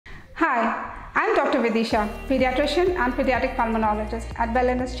Hi, I'm Dr. Vidisha, pediatrician and pediatric pulmonologist at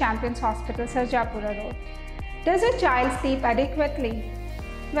Belenus Champion Hospital, Sarjapura Road. Does your child sleep adequately?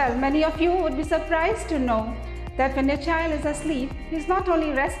 Well, many of you would be surprised to know that when your child is asleep, he's not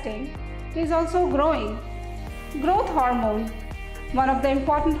only resting, he's also growing. Growth hormone, one of the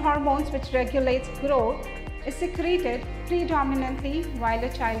important hormones which regulates growth, is secreted predominantly while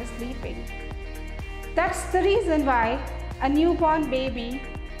a child is sleeping. That's the reason why a newborn baby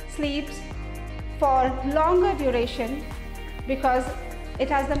sleeps for longer duration, because it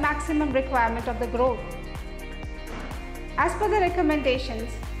has the maximum requirement of the growth. As per the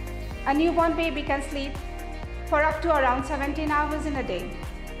recommendations, a newborn baby can sleep for up to around 17 hours in a day.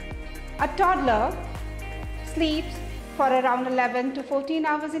 A toddler sleeps for around 11 to 14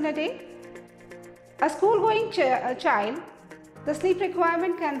 hours in a day. A school-going child, the sleep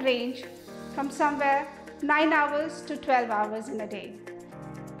requirement can range from somewhere 9 hours to 12 hours in a day.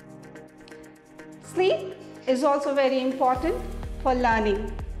 Sleep is also very important for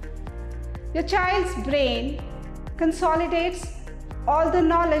learning. Your child's brain consolidates all the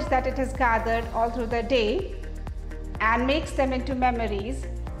knowledge that it has gathered all through the day and makes them into memories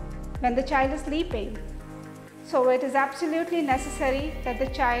when the child is sleeping. So it is absolutely necessary that the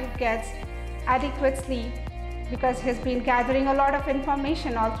child gets adequate sleep, because he's been gathering a lot of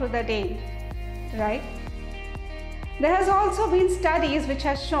information all through the day, right? There has also been studies which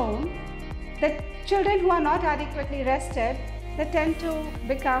have shown that children who are not adequately rested, they tend to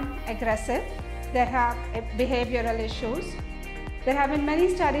become aggressive, they have behavioral issues. There have been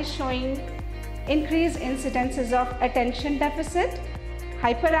many studies showing increased incidences of attention deficit,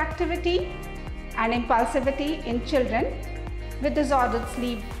 hyperactivity and impulsivity in children with disordered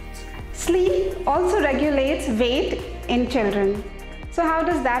sleep. Sleep also regulates weight in children. So how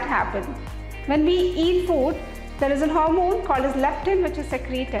does that happen? When we eat food, there is a hormone called as leptin which is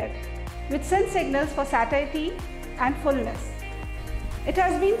secreted, which sends signals for satiety and fullness. It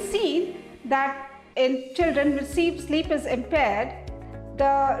has been seen that in children with sleep is impaired,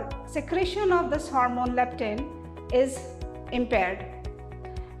 the secretion of this hormone leptin is impaired,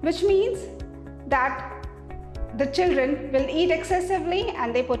 which means that the children will eat excessively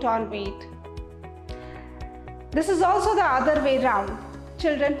and they put on weight. This is also the other way around.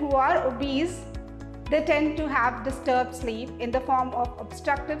 Children who are obese, they tend to have disturbed sleep in the form of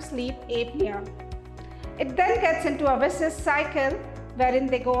obstructive sleep apnea. It then gets into a vicious cycle wherein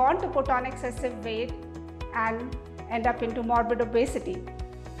they go on to put on excessive weight and end up into morbid obesity.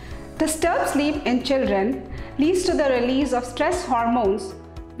 Disturbed sleep in children leads to the release of stress hormones,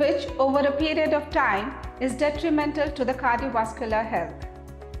 which over a period of time is detrimental to the cardiovascular health.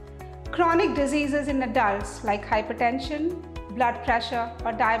 Chronic diseases in adults like hypertension, blood pressure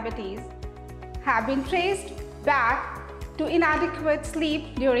or diabetes have been traced back to inadequate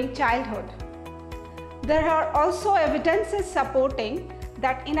sleep during childhood. There are also evidences supporting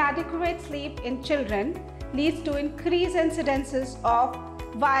that inadequate sleep in children leads to increased incidences of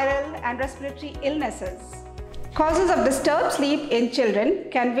viral and respiratory illnesses. Causes of disturbed sleep in children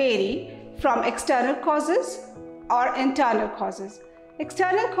can vary from external causes or internal causes.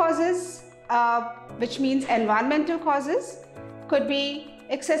 External causes, which means environmental causes, could be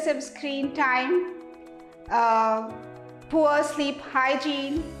excessive screen time, poor sleep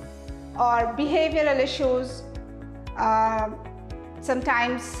hygiene, or behavioral issues,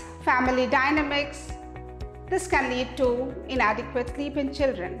 sometimes family dynamics. This can lead to inadequate sleep in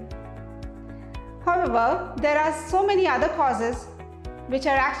children. However, there are so many other causes which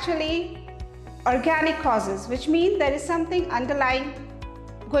are actually organic causes, which mean there is something underlying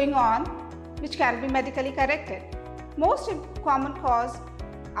going on which can be medically corrected. Most common cause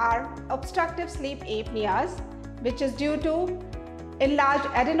are obstructive sleep apneas, which is due to enlarged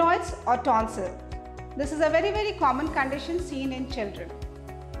adenoids or tonsil. This is a very common condition seen in children.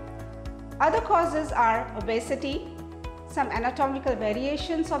 Other causes are obesity, some anatomical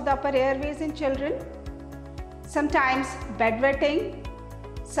variations of the upper airways in children, sometimes bedwetting,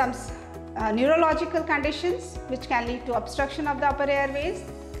 some neurological conditions which can lead to obstruction of the upper airways,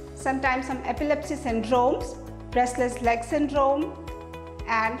 sometimes some epilepsy syndromes, restless leg syndrome,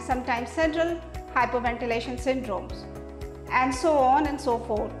 and sometimes central hyperventilation syndromes, and so on and so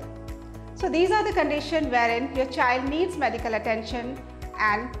forth. So these are the conditions wherein your child needs medical attention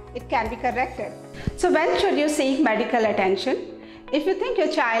and it can be corrected. So when should you seek medical attention? If you think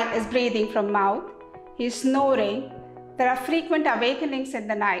your child is breathing from mouth, he is snoring, there are frequent awakenings in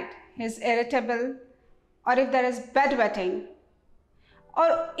the night, he is irritable, or if there is bedwetting,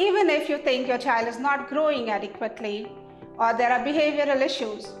 or even if you think your child is not growing adequately or there are behavioral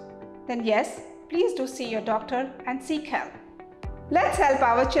issues, then yes, please do see your doctor and seek help. Let's help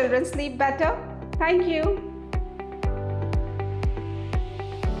our children sleep better. Thank you.